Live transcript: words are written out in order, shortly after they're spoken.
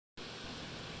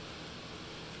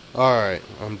Alright,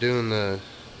 I'm doing a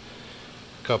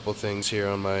couple things here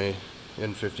on my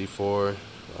N54.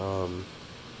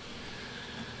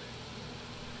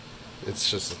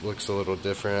 It's just looks a little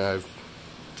different.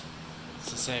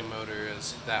 It's the same motor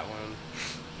as that one.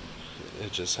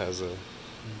 It just has a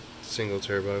single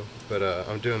turbo, but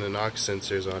I'm doing the NOx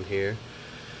sensors on here.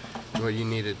 What you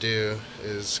need to do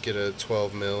is get a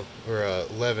 12 mil or a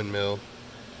 11 mil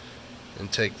and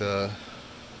take the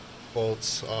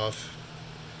bolts off.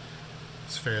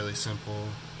 It's fairly simple.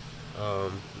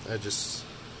 I just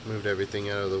moved everything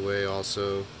out of the way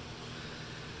also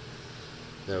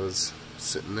that was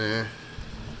sitting there.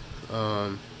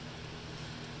 You're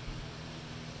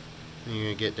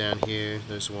gonna get down here,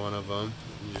 there's one of them.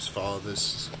 You just follow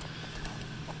this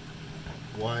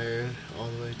wire all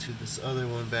the way to this other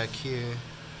one back here,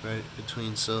 right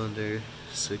between cylinder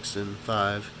 6 and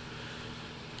 5,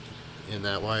 and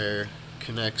that wire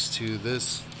connects to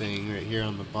this thing right here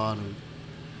on the bottom,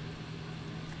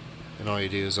 and all you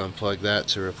do is unplug that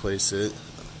to replace it.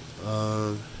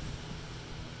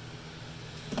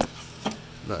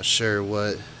 Not sure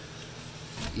what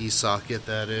e-socket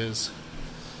that is,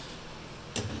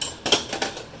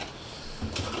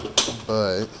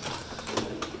 but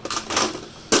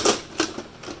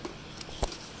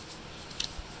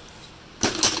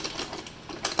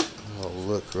I'll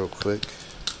look real quick.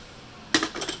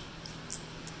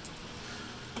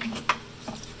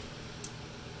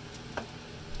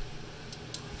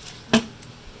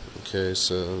 Okay,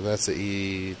 so that's a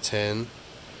E10.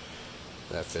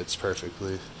 That fits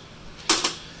perfectly.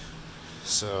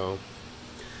 So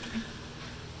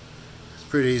it's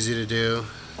pretty easy to do.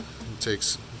 It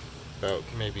takes about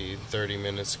maybe 30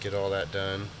 minutes to get all that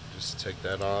done. Just take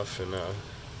that off, and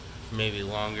maybe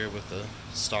longer with the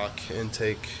stock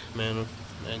intake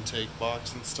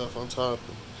box and stuff on top.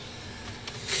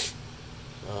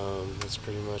 That's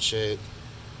pretty much it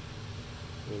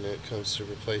when it comes to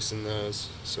replacing those.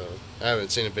 So I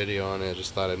haven't seen a video on it. I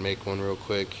just thought I'd make one real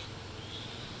quick,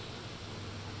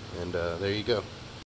 and there you go.